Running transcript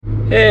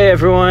Hey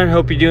everyone,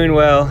 hope you're doing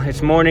well.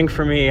 It's morning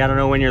for me. I don't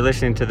know when you're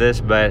listening to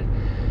this, but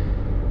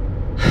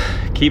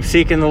keep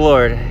seeking the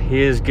Lord. He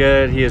is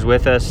good. He is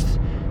with us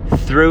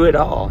through it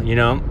all,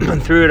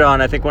 through it all.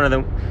 And I think one of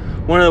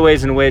the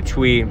ways in which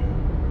we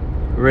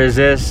not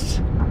resist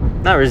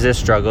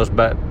struggles,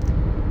 but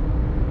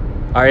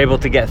are able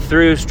to get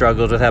through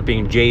struggles without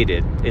being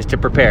jaded is to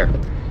prepare.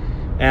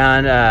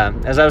 And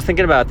as I was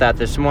thinking about that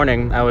this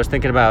morning, I was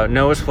thinking about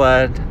Noah's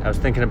flood, I was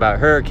thinking about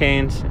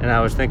hurricanes, and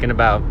I was thinking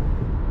about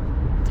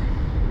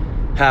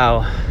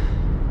how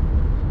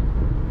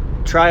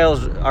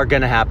trials are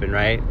going to happen,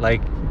 right?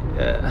 Like,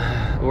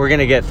 we're going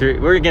to get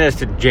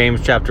to James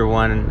chapter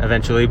 1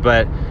 eventually,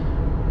 but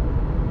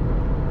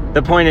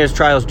the point is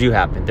trials do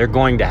happen. They're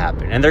going to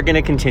happen, and they're going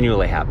to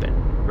continually happen,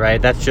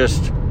 right? That's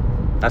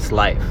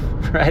life,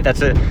 right?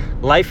 That's a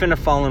life in a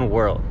fallen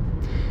world.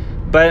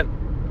 But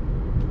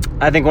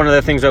I think one of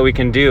the things that we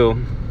can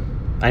do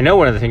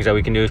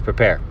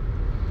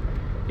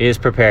is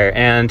prepare.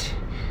 And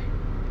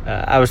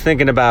I was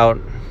thinking about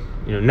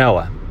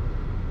Noah.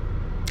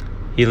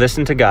 He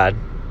listened to God.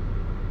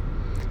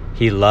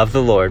 He loved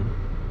the Lord.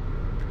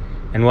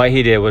 And what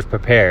he did was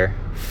prepare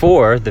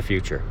for the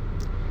future.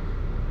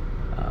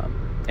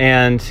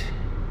 And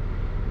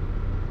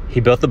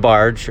he built the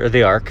barge or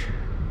the ark,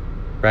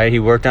 right? He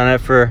worked on it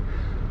for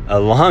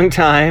a long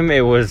time.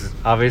 It was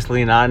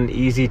obviously not an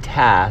easy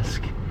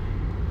task.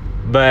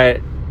 But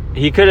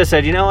he could have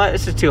said, you know what?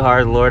 This is too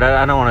hard, Lord.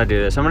 I don't want to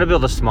do this. I'm going to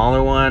build a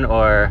smaller one,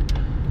 or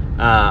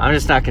I'm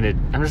just not gonna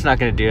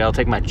do it. I'll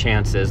take my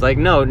chances. Like,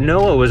 no,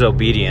 Noah was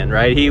obedient,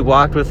 right? He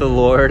walked with the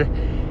Lord.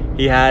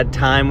 He had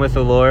time with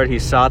the Lord. He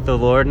sought the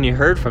Lord, and he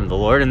heard from the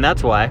Lord, and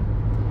that's why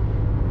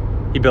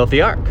he built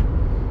the ark.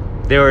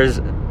 There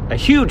was a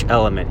huge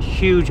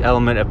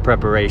element of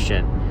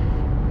preparation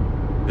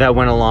that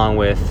went along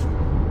with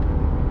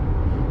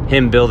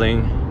him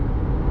building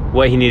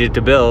what he needed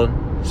to build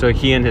so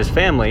he and his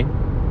family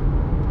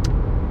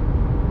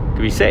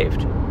could be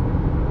saved.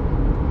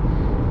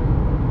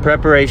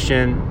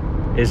 Preparation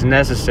is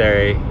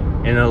necessary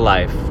in the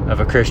life of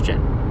a Christian.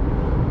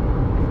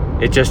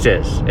 It just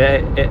is.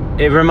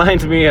 It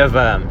reminds me of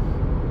kind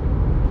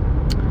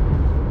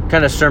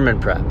of sermon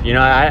prep.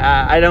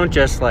 I don't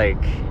just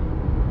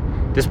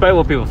despite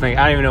what people think,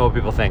 I don't even know what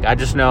people think. I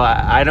just know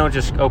I don't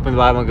just open the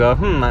Bible and go,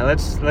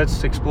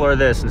 let's explore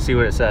this and see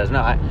what it says.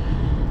 No,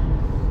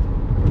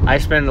 I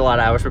spend a lot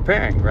of hours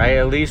preparing, right?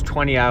 At least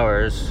 20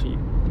 hours,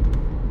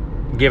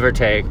 give or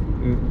take.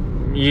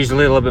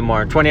 Usually a little bit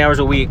more, 20 hours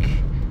a week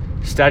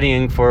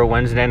studying for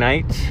Wednesday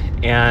night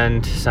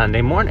and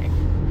Sunday morning.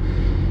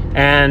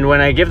 And when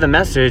I give the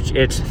message,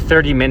 it's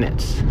 30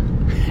 minutes.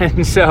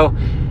 And so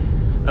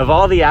of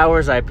all the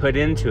hours I put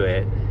into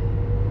it,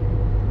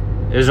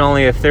 there's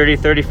only a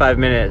 35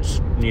 minutes,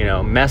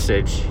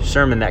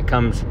 sermon that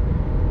comes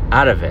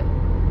out of it.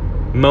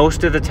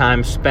 Most of the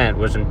time spent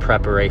was in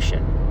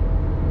preparation.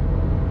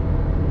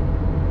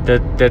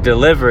 The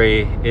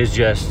delivery is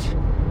just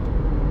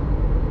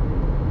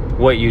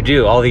what you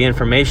do. All the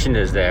information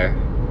is there,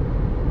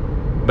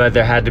 but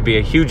there had to be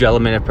a huge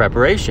element of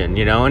preparation,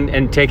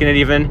 and taking it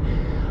even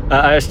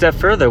a step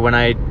further. When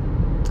I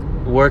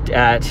worked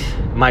at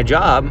my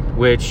job,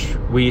 which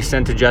we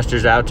sent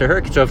adjusters out to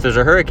hurricane, so if there's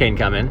a hurricane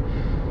coming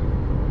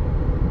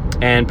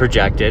and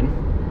projected,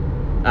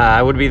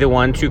 I would be the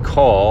one to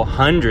call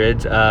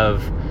hundreds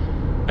of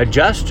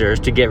adjusters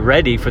to get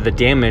ready for the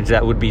damage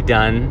that would be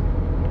done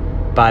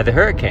by the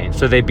hurricane.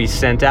 So they'd be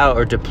sent out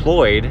or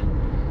deployed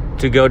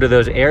to go to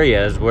those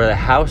areas where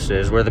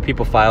the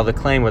people file the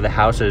claim, where the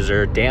houses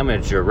are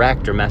damaged or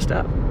wrecked or messed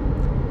up.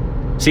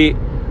 See,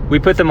 we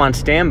put them on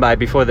standby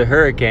before the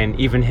hurricane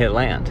even hit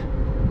land.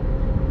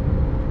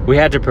 We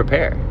had to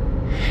prepare.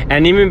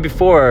 And even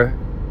before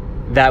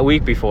that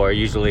week before,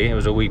 usually it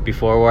was a week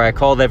before, where I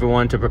called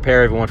everyone to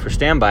prepare everyone for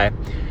standby,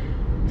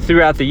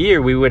 throughout the year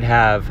we would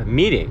have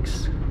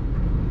meetings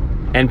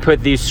and put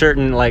these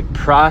certain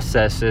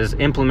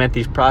implement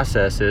these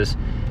processes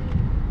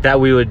that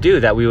we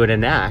would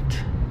enact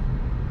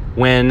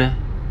when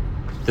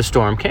the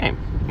storm came,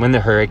 when the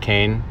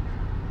hurricane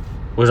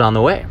was on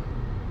the way.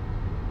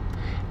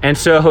 And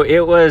so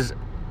it was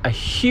a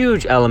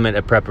huge element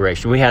of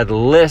preparation. We had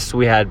lists,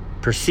 we had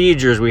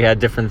procedures, we had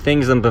different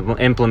things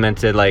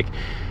implemented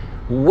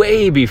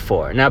way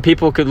before. Now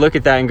people could look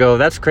at that and go,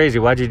 that's crazy,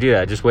 why'd you do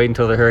that? Just wait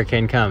until the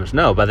hurricane comes.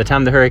 No, by the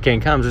time the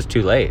hurricane comes, it's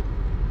too late.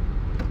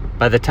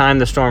 By the time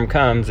the storm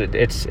comes,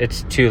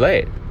 it's too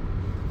late.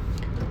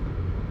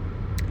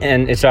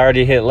 And it's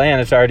already hit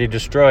land, it's already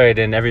destroyed,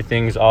 and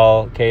everything's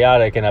all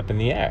chaotic and up in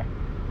the air.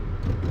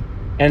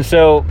 And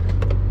so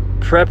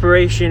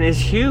preparation is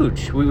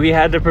huge. We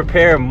had to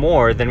prepare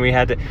more than we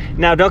had to.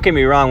 Now, don't get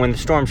me wrong, when the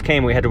storms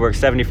came, we had to work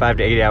 75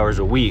 to 80 hours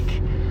a week.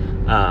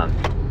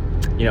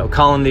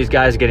 Calling these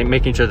guys,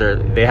 making sure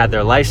they had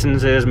their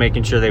licenses,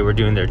 making sure they were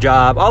doing their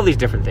job, all these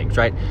different things,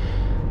 right?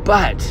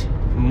 But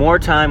more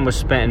time was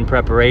spent in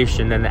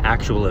preparation than the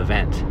actual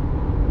event.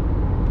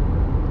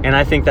 And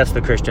I think that's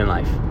the Christian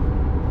life.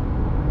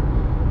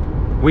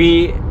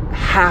 We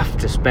have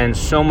to spend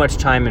so much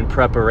time in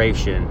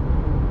preparation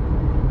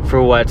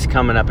for what's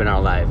coming up in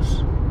our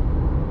lives.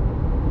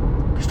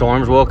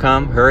 Storms will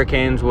come,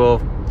 hurricanes will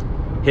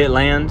hit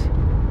land,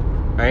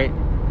 right?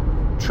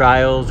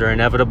 Trials are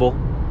inevitable.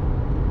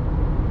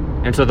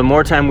 And so the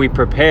more time we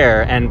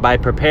prepare, and by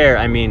prepare,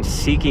 I mean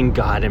seeking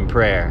God in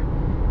prayer,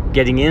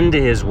 getting into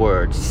His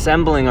Word,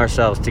 assembling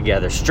ourselves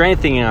together,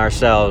 strengthening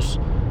ourselves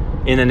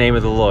in the name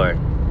of the Lord,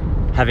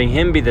 having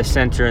Him be the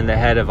center and the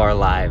head of our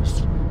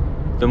lives.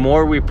 The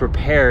more we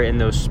prepare in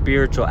those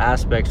spiritual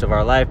aspects of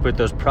our life, put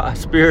those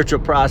spiritual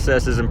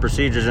processes and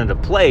procedures into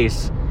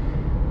place,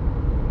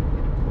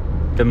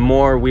 the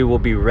more we will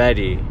be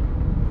ready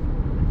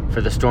for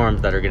the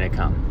storms that are going to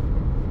come.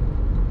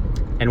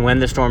 And when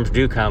the storms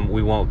do come,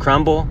 we won't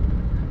crumble.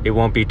 It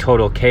won't be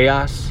total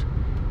chaos.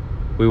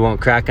 We won't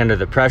crack under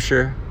the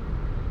pressure.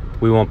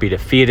 We won't be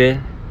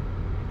defeated.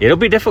 It'll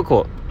be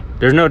difficult.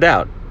 There's no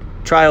doubt.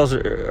 Trials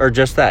are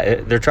just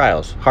that. They're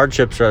trials.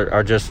 Hardships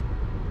are just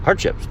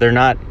hardships. They're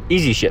not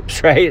easy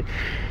ships, right?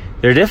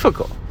 They're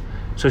difficult.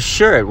 So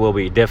sure, it will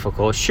be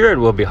difficult. Sure, it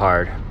will be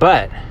hard.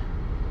 But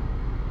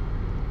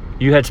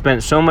you had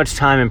spent so much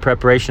time in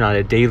preparation on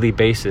a daily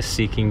basis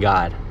seeking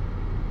God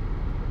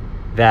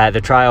that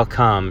the trial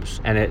comes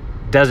and it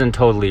doesn't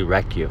totally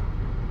wreck you.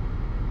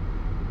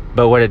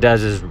 But what it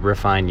does is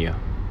refine you.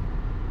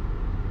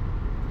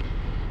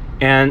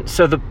 And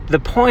so the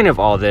point of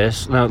all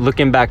this,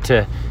 looking back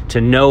to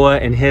Noah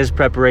and his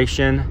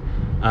preparation,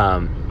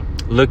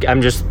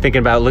 I'm just thinking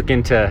about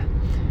looking to,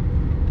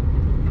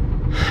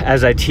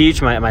 as I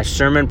teach my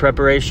sermon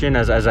preparation,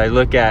 as I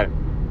look at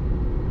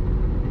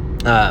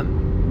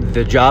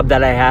the job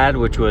that I had,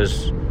 which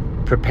was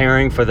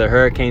preparing for the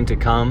hurricane to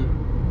come,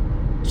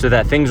 so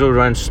that things would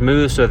run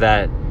smooth, so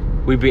that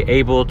we'd be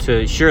able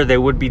to, sure, there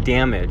would be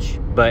damage,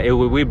 but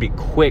we'd be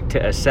quick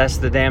to assess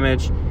the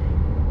damage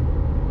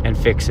and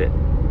fix it.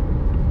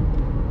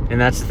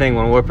 And that's the thing,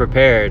 when we're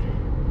prepared,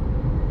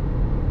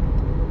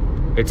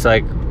 it's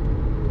like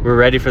we're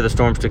ready for the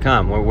storms to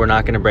come. We're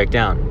not going to break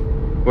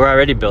down. We're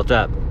already built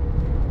up.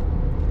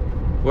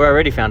 We're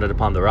already founded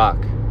upon the rock.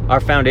 Our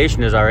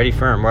foundation is already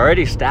firm. We're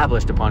already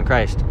established upon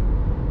Christ.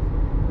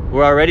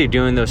 We're already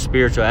doing those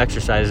spiritual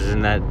exercises,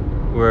 in that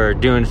we're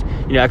doing,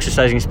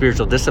 exercising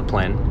spiritual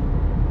discipline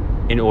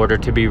in order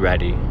to be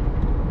ready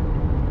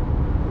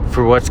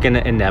for what's going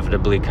to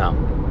inevitably come.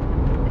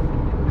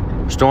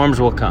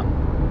 Storms will come.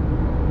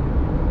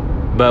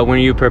 But when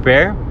you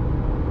prepare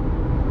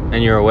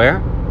and you're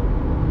aware,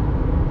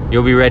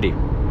 you'll be ready.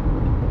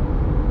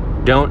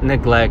 Don't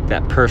neglect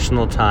that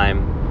personal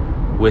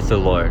time with the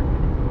Lord.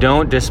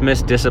 Don't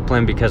dismiss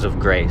discipline because of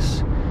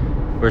grace.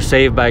 We're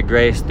saved by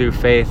grace through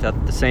faith.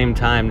 At the same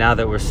time, now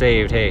that we're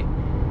saved, hey,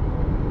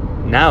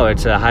 now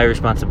it's a high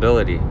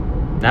responsibility.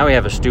 Now we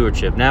have a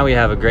stewardship. Now we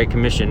have a great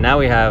commission. Now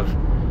we have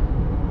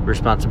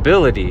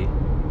responsibility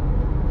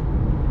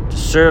to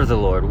serve the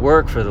Lord,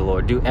 work for the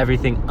Lord, do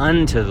everything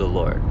unto the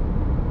Lord,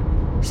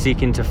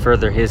 seeking to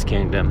further His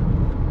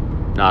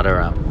kingdom, not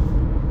our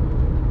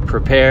own.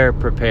 Prepare,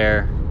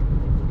 prepare,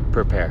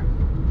 prepare.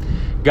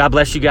 God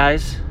bless you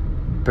guys.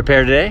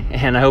 Prepare today,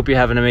 and I hope you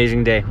have an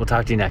amazing day. We'll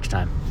talk to you next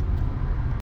time.